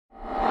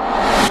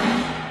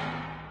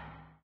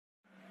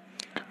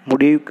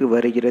முடிவுக்கு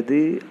வருகிறது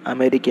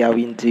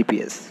அமெரிக்காவின்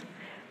ஜிபிஎஸ்.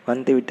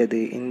 வந்துவிட்டது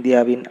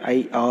இந்தியாவின்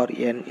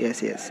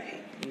IRNSS,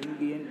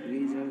 Indian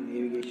regional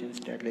navigation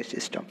satellite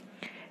system.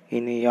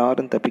 இனி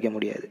யாரும் தப்பிக்க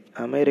முடியாது.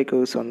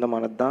 அமெரிக்காவுக்கு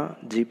சொந்தமானது தான்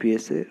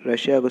ஜிபிஎஸ்,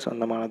 ரஷ்யாவுக்கு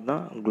சொந்தமானது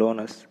தான்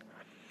குளோனஸ்,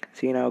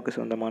 சீனாவுக்கு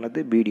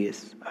சொந்தமானது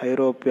பிடிஎஸ்,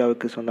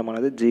 ஐரோப்பியாவுக்கு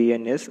சொந்தமானது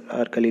GNS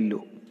ஆர்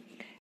கலில்லோ.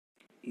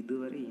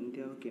 இதுவரை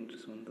இந்தியாவுக்கு என்று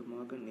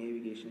சொந்தமாக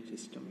நேவிகேஷன்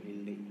சிஸ்டம்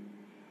இல்லை.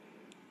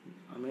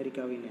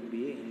 அமெரிக்காவை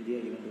நம்பியே இந்தியா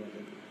இருந்து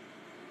வந்தது.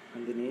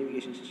 அந்த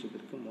நேவிகேஷன்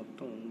சிஸ்டத்திற்கு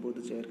மொத்தம்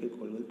 9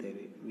 செயற்கைக்கோள்கள்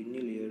தேவை.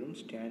 விண்ணில் 7ம்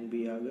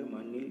ஸ்டாண்ட்பியாக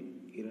மண்ணில்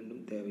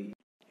 2ம் தேவை.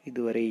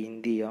 இதுவரை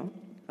இந்தியா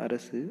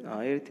அரசு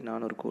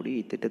 1400 கோடி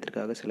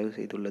இத்திட்டத்திற்காக செலவு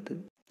செய்துள்ளது.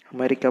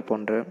 அமெரிக்கா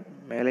போன்ற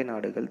மேலை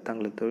நாடுகள்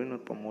தங்களது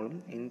தொழில்நுட்பம் மூலம்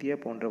இந்தியா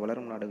போன்ற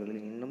வளரும்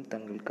நாடுகளில் இன்னும்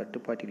தங்கள்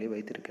கட்டுப்பாட்டிலே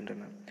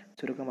வைத்திருக்கின்றன.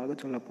 சுருக்கமாக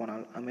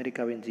சொல்லப்போனால்,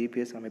 அமெரிக்காவின்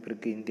ஜிபிஎஸ்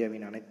அமைப்பிற்கு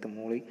இந்தியாவின் அனைத்து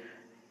மூலை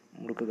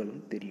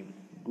முடுக்குகளும் தெரியும்.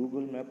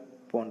 கூகுள் மேப்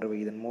போன்றவை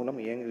இதன்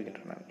மூலம்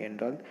இயங்குகின்றன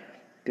என்றால்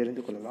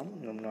தெரிந்து கொள்ளலாம்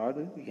நம்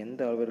நாடு எந்த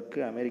அளவிற்கு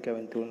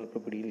அமெரிக்காவின்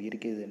தொழில்நுட்ப பிடியில்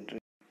இருக்கிறது என்று.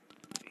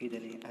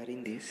 இதனை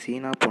அறிந்தே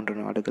சீனா போன்ற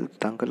நாடுகள்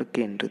தங்களுக்கு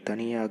என்று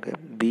தனியாக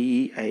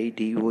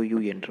BEIDOU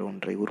என்ற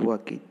ஒன்றை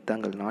உருவாக்கி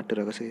தங்கள் நாட்டு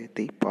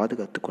ரகசியத்தை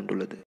பாதுகாத்து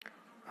கொண்டுள்ளது.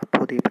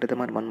 அப்போதைய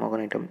பிரதமர்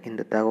மன்மோகனிடம்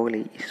இந்த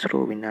தகவலை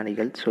இஸ்ரோ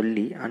விஞ்ஞானிகள்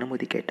சொல்லி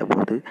அனுமதி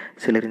கேட்டபோது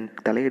சிலரின்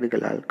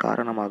தலையீடுகளால்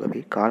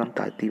காரணமாகவே காலம்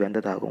தாழ்த்தி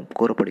வந்ததாகவும்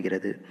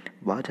கூறப்படுகிறது.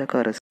 பாஜக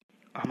அரசு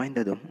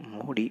அமைந்ததும்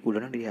மோடி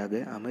உடனடியாக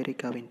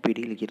அமெரிக்காவின்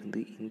பிடியில் இருந்து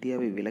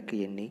இந்தியாவை விலக்க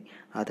எண்ணி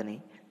அதனை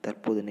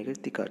தற்போது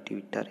நிகழ்த்தி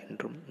காட்டிவிட்டார்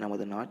என்றும்,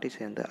 நமது நாட்டை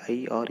சேர்ந்த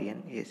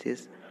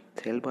IRNSS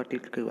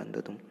செயல்பாட்டிற்கு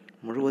வந்ததும்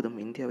முழுவதும்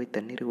இந்தியாவை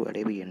தன்னிறைவு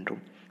அடைவு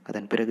என்றும்,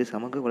 அதன் பிறகு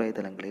சமூக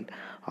வலைதளங்களில்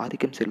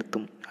ஆதிக்கம்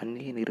செலுத்தும்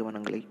அந்நிய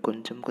நிறுவனங்களை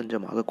கொஞ்சம்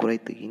கொஞ்சமாக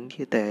குறைத்து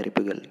இந்திய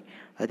தயாரிப்புகளை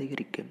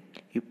அதிகரிக்க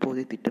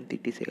இப்போதே திட்டம்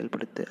தீட்டி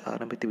செயல்படுத்த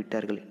ஆரம்பித்து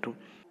விட்டார்கள் என்றும்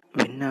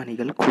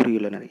விஞ்ஞானிகள்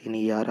கூறியுள்ளனர். இனி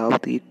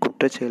யாராவது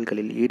இக்குற்றச்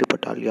செயல்களில்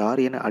ஈடுபட்டால் யார்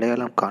என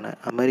அடையாளம் காண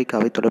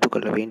அமெரிக்காவை தொடர்பு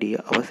கொள்ள வேண்டிய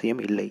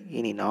அவசியம் இல்லை.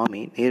 இனி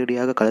நாமே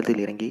நேரடியாக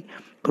களத்தில் இறங்கி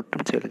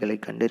குற்றம் செயல்களை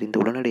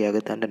கண்டறிந்து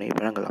உடனடியாக தண்டனை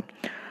வழங்கலாம்.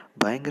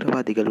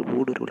 பயங்கரவாதிகள்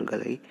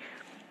ஊடுருவல்களை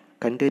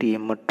கண்டறிய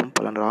மற்றும்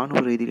பல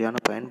இராணுவ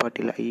ரீதியிலான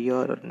பயன்பாட்டில்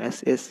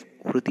IRNSS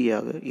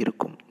உறுதியாக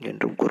இருக்கும்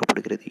என்றும்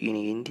கூறப்படுகிறது.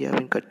 இனி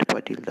இந்தியாவின்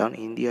கட்டுப்பாட்டில் தான்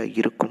இந்தியா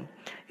இருக்கும்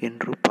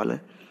என்று பல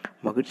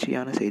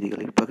மகிழ்ச்சியான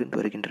செய்திகளை பகிர்ந்து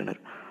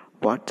வருகின்றனர்.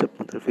 வாட்ஸ்அப்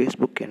முதல்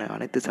ஃபேஸ்புக் என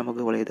அனைத்து சமூக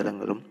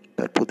வலைதளங்களும்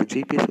தற்போது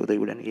GPS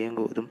உதவியுடன்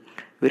இயங்குவதும்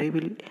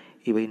விரைவில்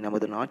இவை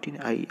நமது நாட்டின்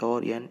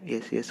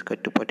IRNSS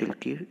கட்டுப்பாட்டில்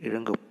கீழ்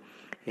இயங்கும்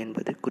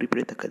என்பது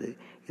குறிப்பிடத்தக்கது.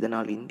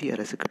 இதனால் இந்திய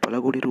அரசுக்கு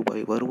பல கோடி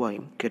ரூபாய்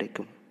வருவாயும்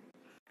கிடைக்கும்.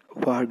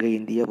 வாழ்க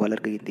இந்தியா,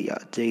 வளர்க இந்தியா.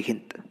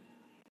 ஜெய்ஹிந்த்.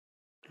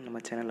 நம்ம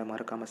சேனலை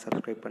மறக்காமல்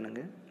சப்ஸ்கிரைப்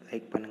பண்ணுங்கள்,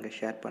 லைக் பண்ணுங்கள்,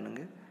 ஷேர்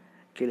பண்ணுங்கள்.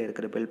 கீழே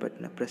இருக்கிற பெல்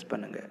பட்டனை ப்ரெஸ்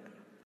பண்ணுங்கள்.